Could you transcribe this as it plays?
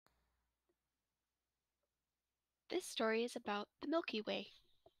This story is about the Milky Way.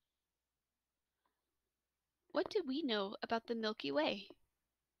 What do we know about the Milky Way?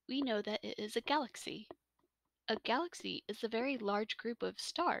 We know that it is a galaxy. A galaxy is a very large group of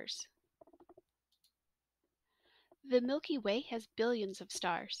stars. The Milky Way has billions of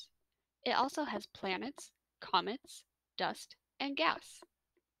stars. It also has planets, comets, dust, and gas.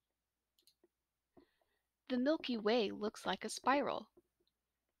 The Milky Way looks like a spiral.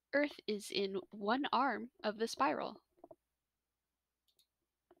 Earth is in one arm of the spiral.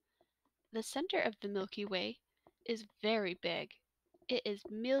 The center of the Milky Way is very big. It is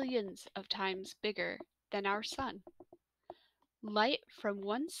millions of times bigger than our sun. Light from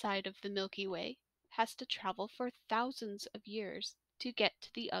one side of the Milky Way has to travel for thousands of years to get to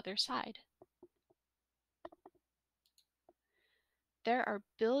the other side. There are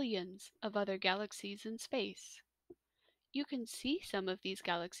billions of other galaxies in space. You can see some of these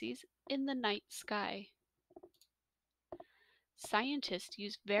galaxies in the night sky. Scientists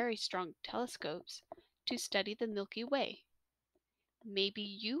use very strong telescopes to study the Milky Way. Maybe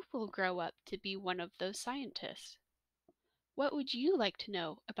you will grow up to be one of those scientists. What would you like to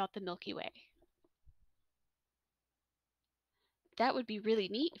know about the Milky Way? That would be really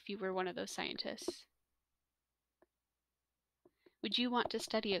neat if you were one of those scientists. Would you want to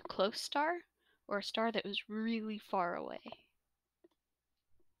study a close star or a star that was really far away?